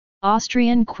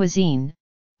Austrian cuisine,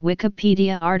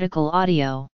 Wikipedia article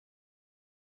audio.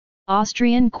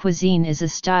 Austrian cuisine is a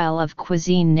style of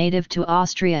cuisine native to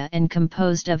Austria and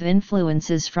composed of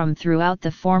influences from throughout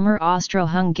the former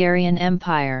Austro-Hungarian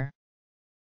Empire.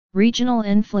 Regional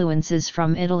influences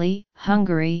from Italy,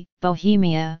 Hungary,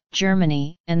 Bohemia,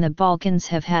 Germany, and the Balkans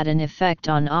have had an effect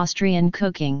on Austrian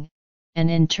cooking,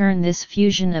 and in turn this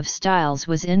fusion of styles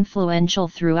was influential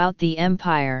throughout the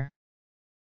empire.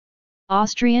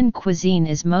 Austrian cuisine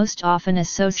is most often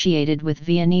associated with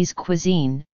Viennese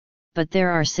cuisine, but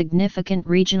there are significant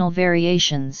regional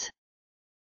variations.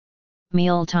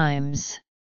 Mealtimes.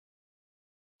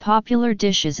 Popular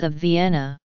dishes of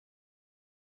Vienna.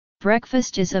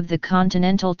 Breakfast is of the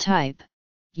continental type,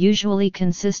 usually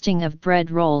consisting of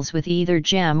bread rolls with either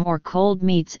jam or cold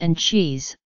meats and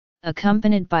cheese,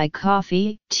 accompanied by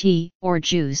coffee, tea, or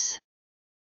juice.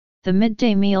 The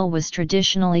midday meal was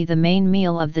traditionally the main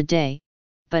meal of the day,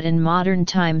 but in modern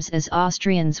times as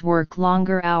Austrians work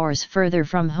longer hours further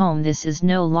from home this is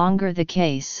no longer the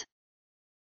case.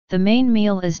 The main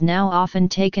meal is now often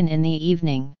taken in the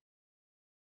evening.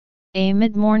 A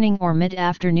mid-morning or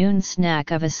mid-afternoon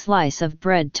snack of a slice of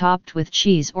bread topped with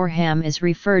cheese or ham is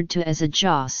referred to as a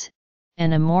joss,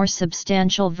 and a more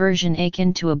substantial version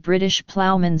akin to a British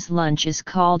ploughman's lunch is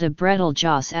called a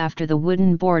breteljoss after the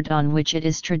wooden board on which it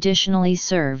is traditionally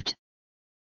served.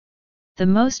 The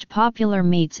most popular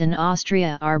meats in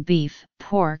Austria are beef,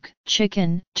 pork,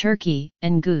 chicken, turkey,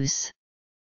 and goose.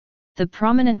 The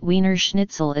prominent Wiener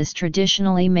Schnitzel is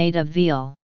traditionally made of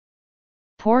veal.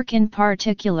 Pork in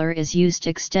particular is used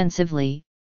extensively,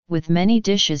 with many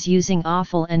dishes using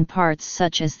offal and parts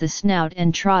such as the snout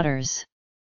and trotters.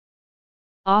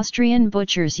 Austrian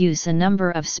butchers use a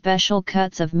number of special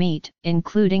cuts of meat,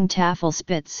 including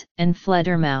Tafelspitz and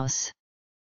Fledermaus.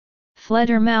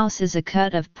 Fledermaus is a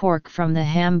cut of pork from the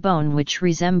ham bone which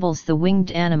resembles the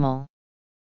winged animal.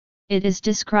 It is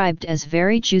described as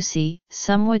very juicy,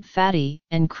 somewhat fatty,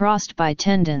 and crossed by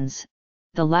tendons.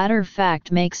 The latter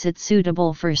fact makes it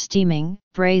suitable for steaming,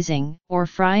 braising, or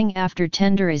frying after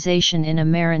tenderization in a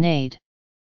marinade.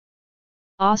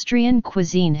 Austrian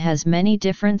cuisine has many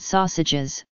different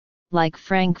sausages, like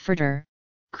Frankfurter,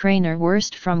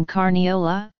 Kranerwurst from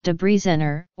Carniola,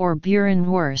 Debrezener, or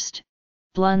Burenwurst,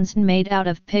 Blunzen made out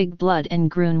of pig blood,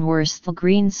 and Grünwurstel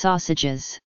green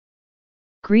sausages.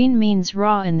 Green means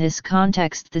raw in this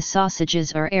context. The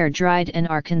sausages are air-dried and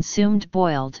are consumed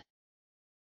boiled.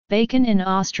 Bacon in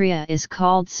Austria is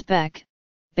called Speck.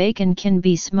 Bacon can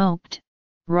be smoked,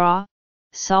 raw,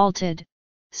 salted,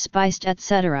 spiced,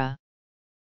 etc.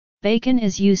 Bacon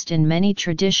is used in many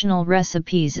traditional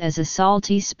recipes as a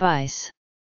salty spice.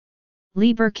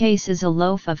 Leberkäse is a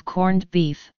loaf of corned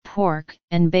beef, pork,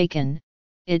 and bacon.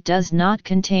 It does not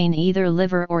contain either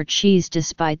liver or cheese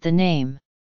despite the name.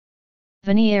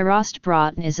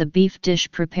 Wienerrostbraten is a beef dish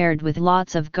prepared with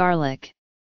lots of garlic.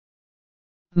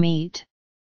 Meat.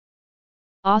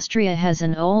 Austria has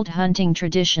an old hunting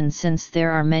tradition since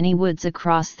there are many woods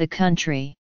across the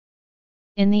country.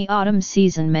 In the autumn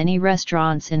season many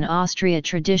restaurants in Austria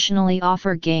traditionally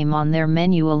offer game on their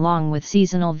menu along with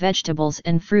seasonal vegetables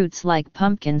and fruits like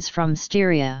pumpkins from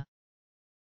Styria.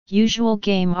 Usual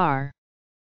game are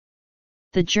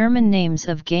the German names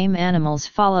of game animals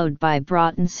followed by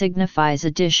Braten signifies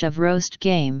a dish of roast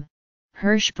game.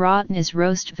 Hirschbraten is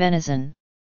roast venison.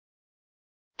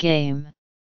 Game.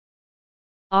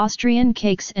 Austrian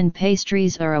cakes and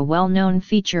pastries are a well-known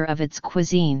feature of its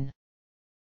cuisine.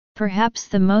 Perhaps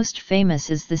the most famous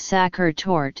is the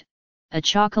Sacher-Torte, a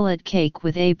chocolate cake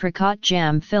with apricot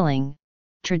jam filling,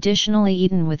 traditionally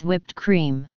eaten with whipped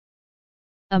cream.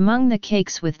 Among the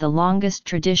cakes with the longest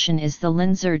tradition is the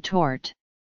Linzer Torte.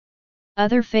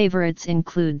 Other favorites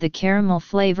include the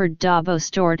caramel-flavored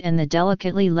Dabostort and the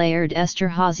delicately layered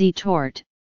Esterhazy Torte,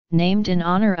 named in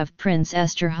honor of Prince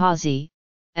Esterhazy,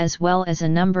 as well as a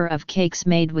number of cakes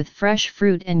made with fresh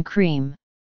fruit and cream.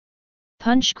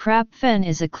 Punschkrapfen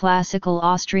is a classical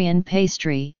Austrian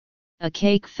pastry, a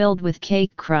cake filled with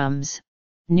cake crumbs,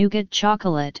 nougat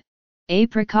chocolate,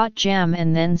 apricot jam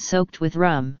and then soaked with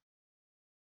rum.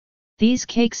 These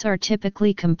cakes are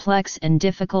typically complex and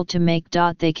difficult to make.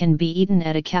 They can be eaten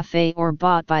at a cafe or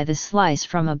bought by the slice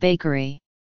from a bakery.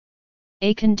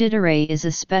 A conditoré is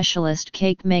a specialist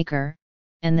cake maker,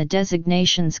 and the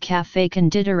designations Café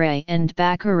Conditoré and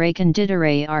Bäckerei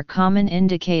Conditoré are common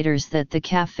indicators that the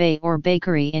cafe or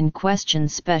bakery in question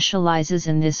specializes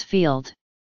in this field.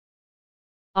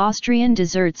 Austrian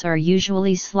desserts are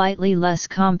usually slightly less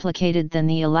complicated than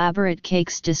the elaborate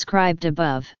cakes described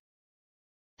above.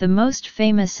 The most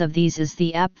famous of these is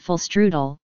the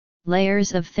Apfelstrudel,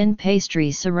 layers of thin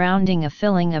pastry surrounding a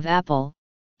filling of apple,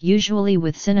 usually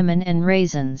with cinnamon and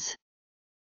raisins.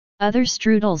 Other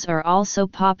strudels are also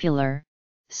popular,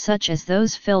 such as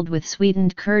those filled with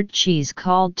sweetened curd cheese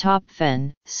called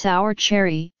Topfen, sour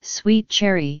cherry, sweet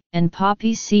cherry, and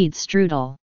poppy seed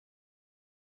strudel.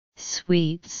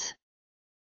 Sweets.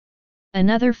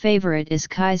 Another favorite is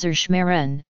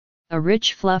Kaiserschmarrn, a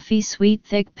rich fluffy sweet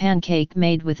thick pancake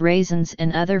made with raisins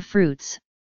and other fruits,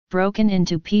 broken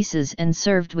into pieces and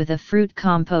served with a fruit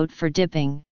compote for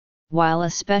dipping, while a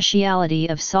speciality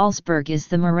of Salzburg is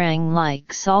the meringue-like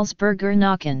Salzburger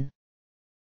Nacken.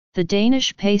 The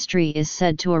Danish pastry is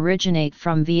said to originate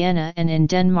from Vienna and in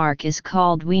Denmark is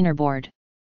called Wienerbrød.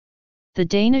 The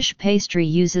Danish pastry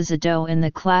uses a dough in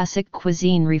the classic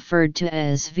cuisine referred to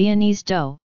as Viennese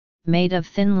dough, made of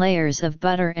thin layers of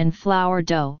butter and flour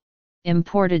dough,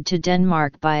 imported to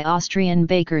Denmark by Austrian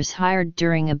bakers hired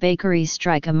during a bakery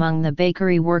strike among the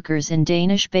bakery workers in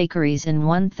Danish bakeries in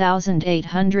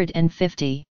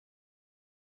 1850.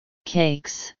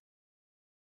 Cakes.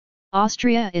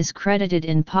 Austria is credited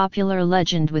in popular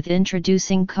legend with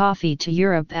introducing coffee to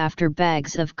Europe after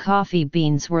bags of coffee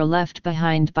beans were left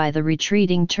behind by the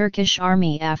retreating Turkish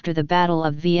army after the Battle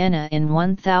of Vienna in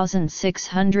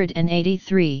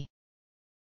 1683.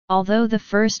 Although the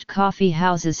first coffee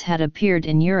houses had appeared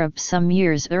in Europe some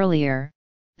years earlier,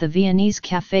 the Viennese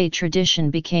café tradition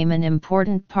became an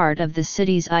important part of the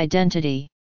city's identity.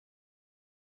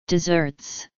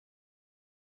 Desserts.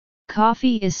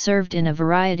 Coffee is served in a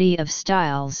variety of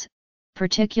styles,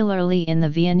 particularly in the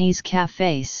Viennese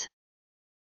cafés.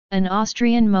 An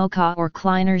Austrian mocha or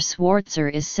Kleiner Schwarzer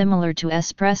is similar to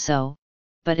espresso,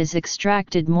 but is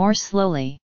extracted more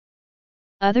slowly.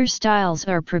 Other styles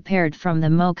are prepared from the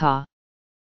mocha.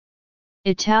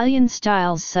 Italian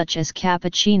styles such as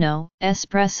cappuccino,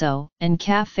 espresso, and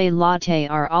café latte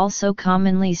are also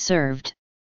commonly served.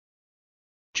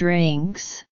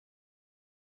 Drinks.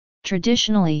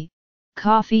 Traditionally,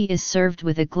 coffee is served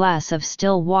with a glass of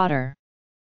still water.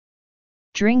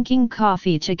 Drinking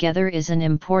coffee together is an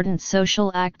important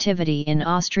social activity in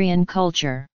Austrian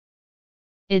culture.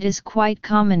 It is quite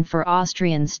common for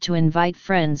Austrians to invite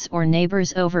friends or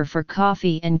neighbors over for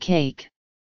coffee and cake.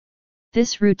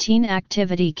 This routine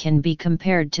activity can be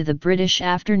compared to the British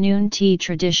afternoon tea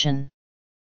tradition.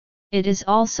 It is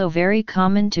also very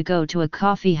common to go to a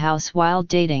coffee house while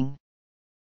dating.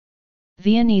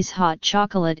 Viennese hot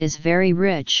chocolate is very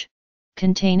rich,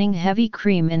 containing heavy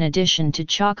cream in addition to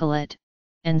chocolate,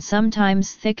 and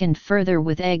sometimes thickened further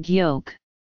with egg yolk.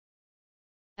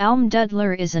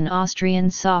 Almdudler is an Austrian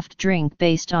soft drink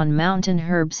based on mountain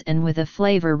herbs and with a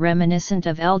flavor reminiscent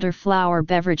of elderflower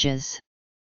beverages.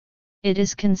 It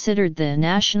is considered the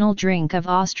national drink of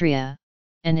Austria,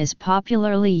 and is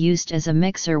popularly used as a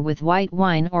mixer with white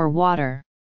wine or water.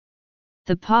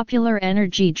 The popular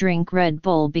energy drink Red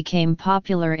Bull became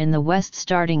popular in the West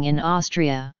starting in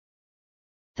Austria.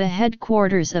 The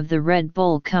headquarters of the Red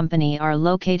Bull company are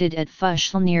located at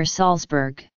Fuschl near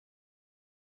Salzburg.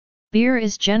 Beer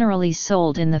is generally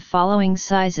sold in the following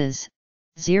sizes: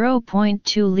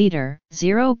 0.2 liter,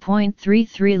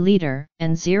 0.33 liter,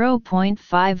 and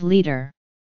 0.5 liter.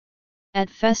 At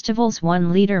festivals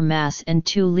 1 liter Mass and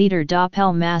 2 liter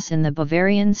Doppelmass in the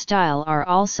Bavarian style are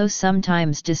also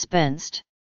sometimes dispensed.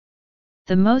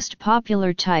 The most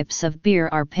popular types of beer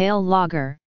are pale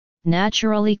lager,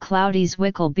 naturally cloudy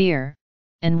Zwickel beer,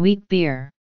 and wheat beer.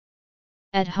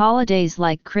 At holidays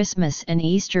like Christmas and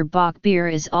Easter, Bock beer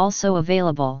is also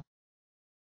available.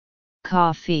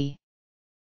 Coffee.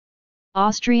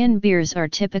 Austrian beers are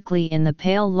typically in the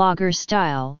pale lager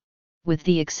style, with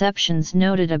the exceptions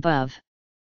noted above.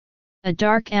 A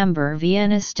dark amber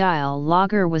Vienna-style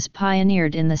lager was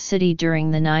pioneered in the city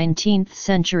during the 19th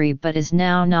century but is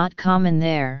now not common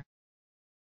there.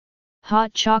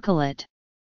 Hot chocolate.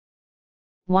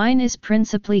 Wine is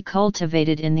principally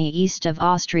cultivated in the east of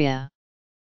Austria.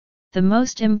 The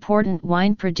most important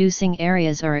wine-producing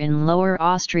areas are in Lower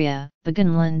Austria,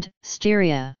 Burgenland,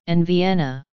 Styria, and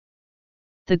Vienna.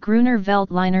 The Gruner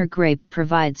Veltliner grape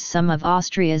provides some of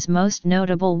Austria's most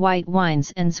notable white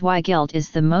wines, and Zweigelt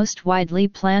is the most widely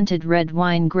planted red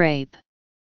wine grape.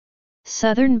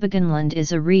 Southern Burgenland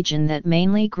is a region that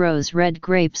mainly grows red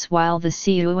grapes, while the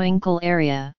Seeuwinkel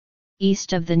area,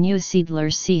 east of the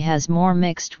Neusiedler Sea, has more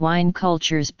mixed wine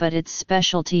cultures, but its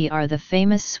specialty are the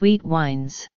famous sweet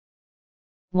wines.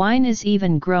 Wine is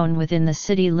even grown within the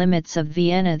city limits of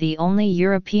Vienna, the only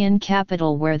European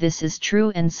capital where this is true,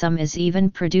 and some is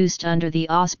even produced under the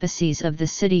auspices of the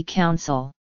city council.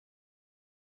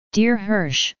 Deer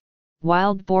Hirsch,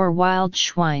 Wild Boar, Wild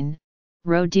Schwein,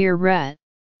 Roe Deer Ret,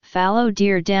 Fallow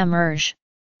Deer Dam Hirsch,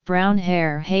 Brown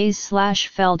Hare Haze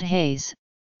 / Feld Haze,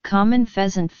 Common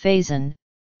Pheasant Faison,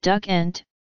 duck ent,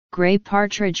 grey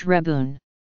partridge reboon.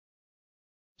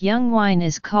 Young wine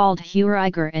is called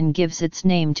Heuriger and gives its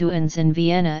name to inns in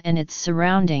Vienna and its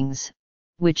surroundings,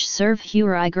 which serve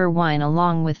Heuriger wine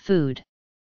along with food.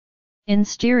 In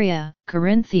Styria,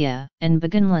 Carinthia, and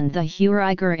Burgenland the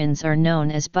Heuriger inns are known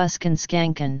as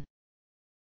Buskenskanken.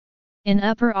 In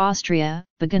Upper Austria,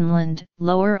 Burgenland,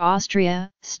 Lower Austria,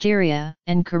 Styria,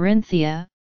 and Carinthia,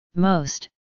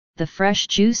 the fresh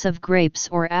juice of grapes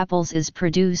or apples is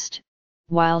produced,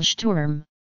 while Sturm,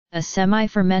 a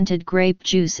semi-fermented grape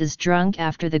juice is drunk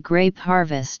after the grape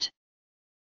harvest.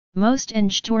 Most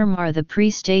and Sturm are the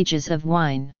pre-stages of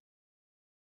wine.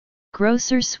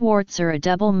 Grosser Schwarzer a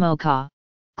double Mocha,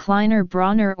 Kleiner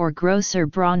Bronner or Grosser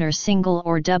Bronner single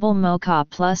or double Mocha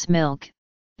plus milk,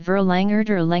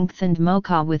 Verlängerter lengthened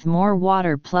Mocha with more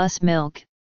water plus milk,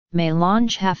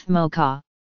 Mélange half Mocha,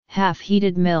 half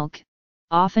heated milk,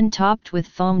 often topped with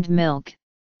foamed milk,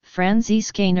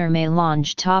 Franziskaner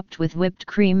Mélange topped with whipped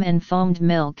cream and foamed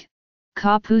milk,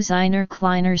 Kapuziner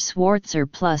Kleiner Schwarzer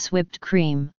plus whipped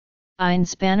cream,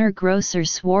 Einspanner Grosser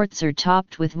Schwarzer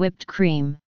topped with whipped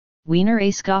cream, Wiener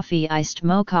Eiskaffee iced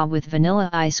mocha with vanilla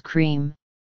ice cream,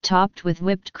 topped with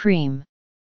whipped cream.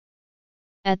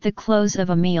 At the close of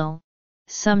a meal,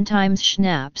 sometimes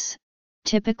schnapps,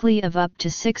 typically of up to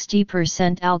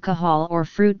 60% alcohol or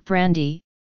fruit brandy,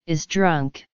 is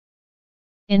drunk.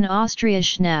 In Austria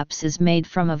schnapps is made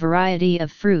from a variety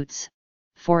of fruits,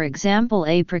 for example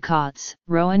apricots,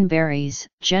 rowan berries,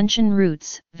 gentian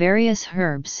roots, various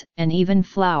herbs, and even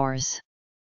flowers.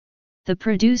 The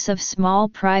produce of small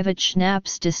private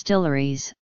schnapps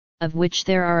distilleries, of which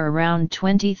there are around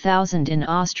 20,000 in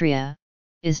Austria,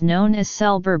 is known as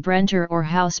Selber Brenter or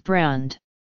house brand.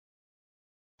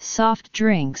 Soft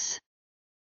drinks: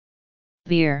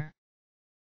 beer,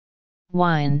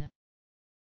 wine,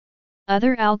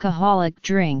 other alcoholic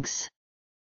drinks.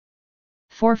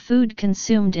 For food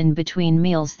consumed in between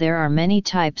meals there are many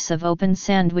types of open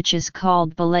sandwiches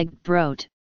called belegbrot,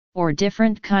 or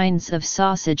different kinds of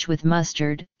sausage with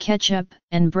mustard, ketchup,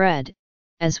 and bread,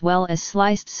 as well as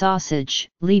sliced sausage,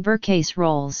 Leberkäse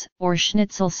rolls, or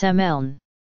Schnitzelsemmeln.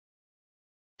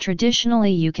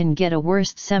 Traditionally you can get a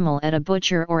Wurstsemmel at a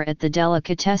butcher or at the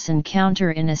delicatessen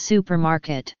counter in a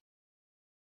supermarket.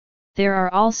 There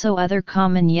are also other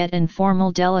common yet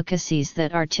informal delicacies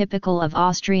that are typical of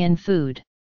Austrian food.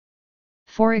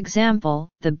 For example,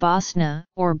 the Bosna,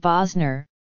 or Bosner,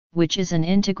 which is an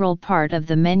integral part of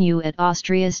the menu at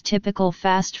Austria's typical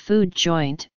fast food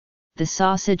joint, the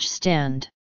sausage stand.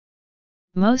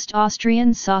 Most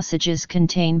Austrian sausages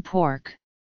contain pork.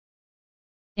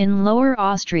 In Lower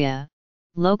Austria,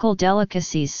 local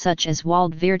delicacies such as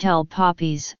Waldviertel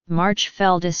poppies,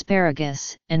 Marchfeld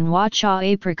asparagus, and Wachau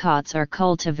apricots are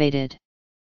cultivated.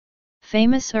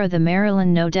 Famous are the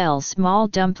Maryland Nodell small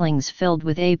dumplings filled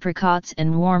with apricots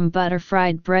and warm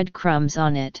butter-fried breadcrumbs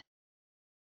on it.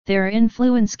 Their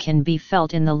influence can be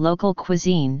felt in the local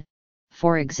cuisine,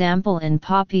 for example in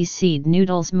poppy seed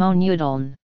noodles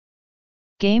Mohnnudeln.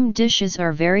 Game dishes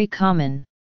are very common.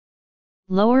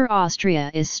 Lower Austria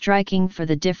is striking for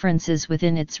the differences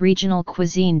within its regional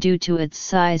cuisine due to its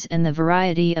size and the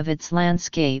variety of its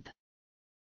landscape.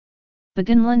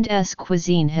 Burgenland's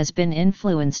cuisine has been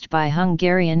influenced by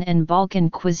Hungarian and Balkan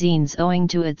cuisines owing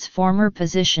to its former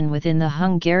position within the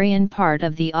Hungarian part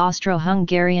of the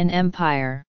Austro-Hungarian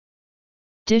Empire.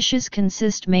 Dishes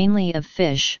consist mainly of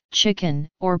fish, chicken,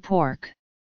 or pork.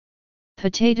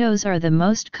 Potatoes are the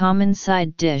most common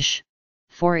side dish,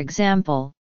 for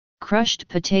example, crushed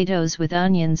potatoes with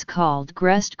onions called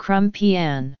grest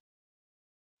krumpian.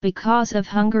 Because of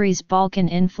Hungary's Balkan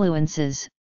influences,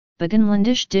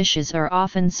 Burgenlandish dishes are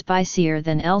often spicier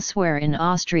than elsewhere in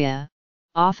Austria,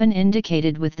 often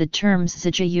indicated with the terms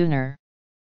Zajajúner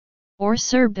or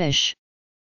Serbish.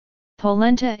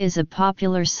 Polenta is a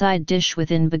popular side dish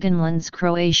within Burgenland's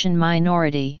Croatian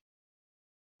minority.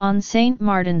 On St.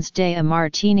 Martin's Day a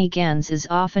martini gans is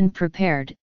often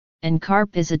prepared, and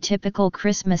carp is a typical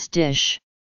Christmas dish.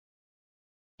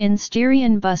 In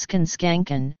Styrian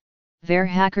Buskenskanken,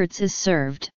 Verhakerts is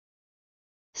served.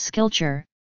 Skilcher,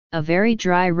 a very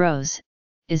dry rose,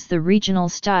 is the regional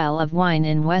style of wine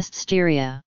in West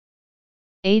Styria.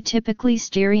 A typically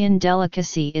Styrian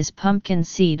delicacy is pumpkin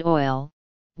seed oil,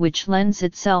 which lends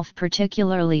itself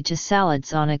particularly to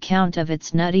salads on account of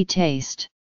its nutty taste.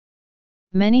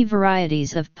 Many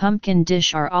varieties of pumpkin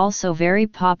dish are also very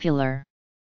popular.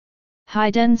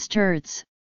 Heidensterts,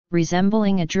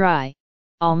 resembling a dry,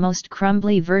 almost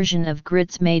crumbly version of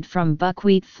grits made from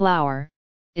buckwheat flour,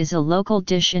 is a local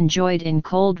dish enjoyed in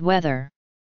cold weather.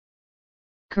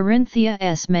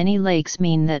 Carinthia's many lakes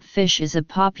mean that fish is a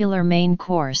popular main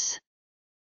course.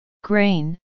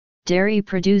 grain, dairy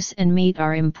produce and meat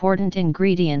are important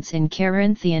ingredients in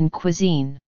Carinthian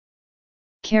cuisine.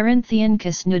 Carinthian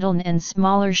Käsnudeln and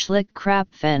smaller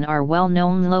Schlick-Krapfen are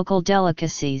well-known local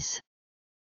delicacies.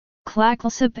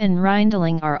 Klackelsoup and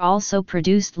Rindeling are also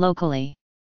produced locally.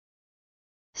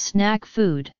 Snack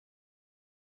food.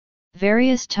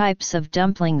 Various types of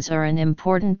dumplings are an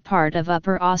important part of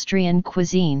Upper Austrian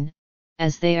cuisine,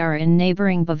 as they are in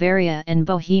neighboring Bavaria and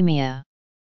Bohemia.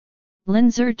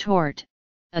 Linzer Torte,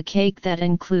 a cake that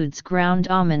includes ground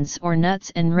almonds or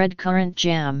nuts and red currant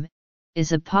jam,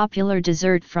 is a popular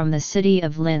dessert from the city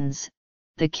of Linz,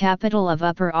 the capital of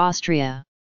Upper Austria.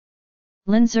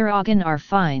 Linzeraugen are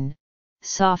fine,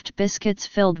 soft biscuits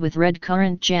filled with red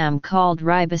currant jam called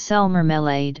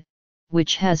Riebeselmarmelade,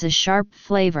 which has a sharp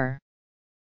flavor.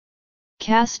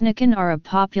 Kasniken are a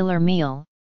popular meal,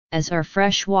 as are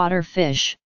freshwater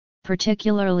fish,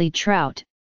 particularly trout,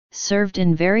 served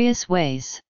in various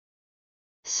ways.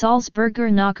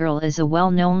 Salzburger Knöckerl is a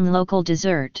well-known local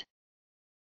dessert.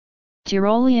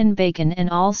 Tyrolean bacon and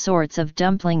all sorts of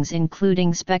dumplings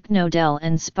including Specknodel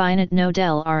and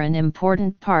Spinatnodel are an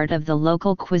important part of the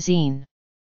local cuisine.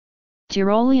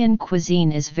 Tyrolean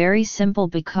cuisine is very simple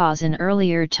because in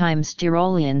earlier times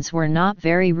Tyroleans were not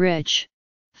very rich,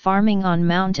 farming on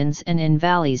mountains and in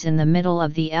valleys in the middle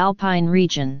of the Alpine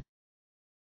region.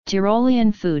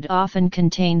 Tyrolean food often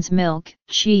contains milk,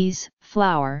 cheese,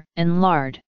 flour, and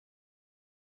lard.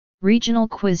 Regional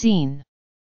cuisine.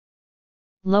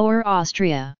 Lower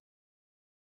Austria.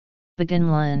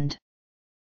 Burgenland.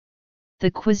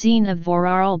 The cuisine of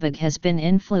Vorarlberg has been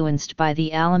influenced by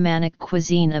the Alemannic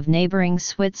cuisine of neighboring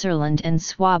Switzerland and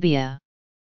Swabia.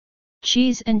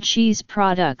 Cheese and cheese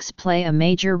products play a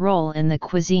major role in the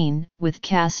cuisine, with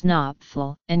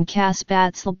Käsknöpfel and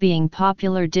Käspätzle being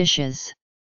popular dishes.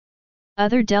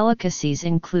 Other delicacies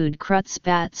include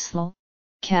Krutzpätzle,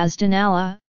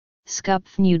 Käsdanella,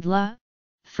 Skupfnudler,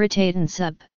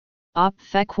 Fritatensuppe,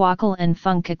 Opfekwackel and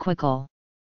Funkequickel.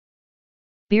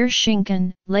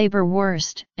 Bierschinken,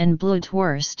 Leberwurst, and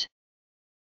Blutwurst.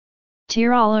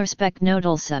 Tiroler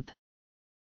Specknodelsuppe.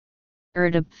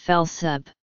 Erdäpfelsuppe.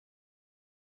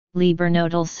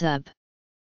 Lebernodelsuppe.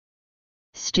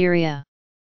 Styria.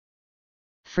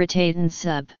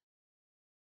 Fritatensuppe.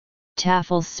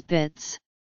 Tafelspitz.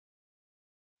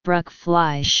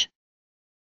 Bruckfleisch.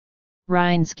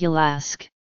 Rheinsgulask.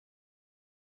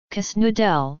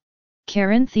 Käsnudel,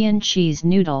 Carinthian cheese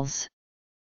noodles.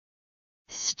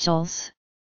 Stulz.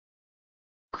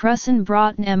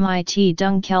 Krussenbraten mit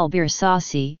Dunkelbier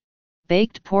Sauce,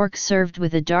 baked pork served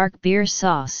with a dark beer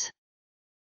sauce.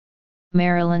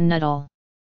 Marillennudeln.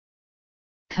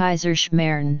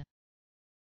 Kaiserschmarrn.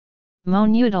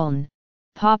 Mohnnudeln,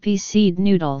 poppy seed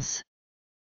noodles.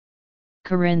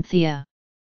 Carinthia.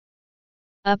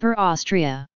 Upper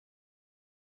Austria.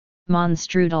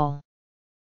 Monstrudel.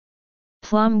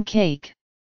 Plum cake.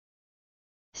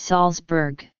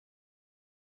 Salzburg.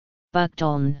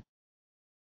 Buchteln.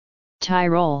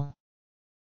 Tyrol.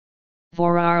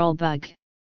 Vorarlberg.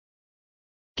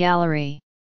 Gallery.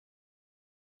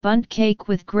 Bundt cake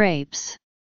with grapes.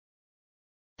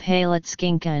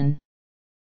 Palatskinken.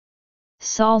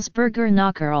 Salzburger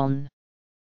Knöckerln.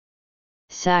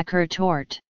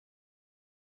 Sachertorte.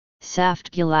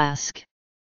 Saftgulask.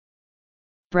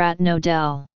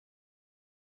 Bratnodel.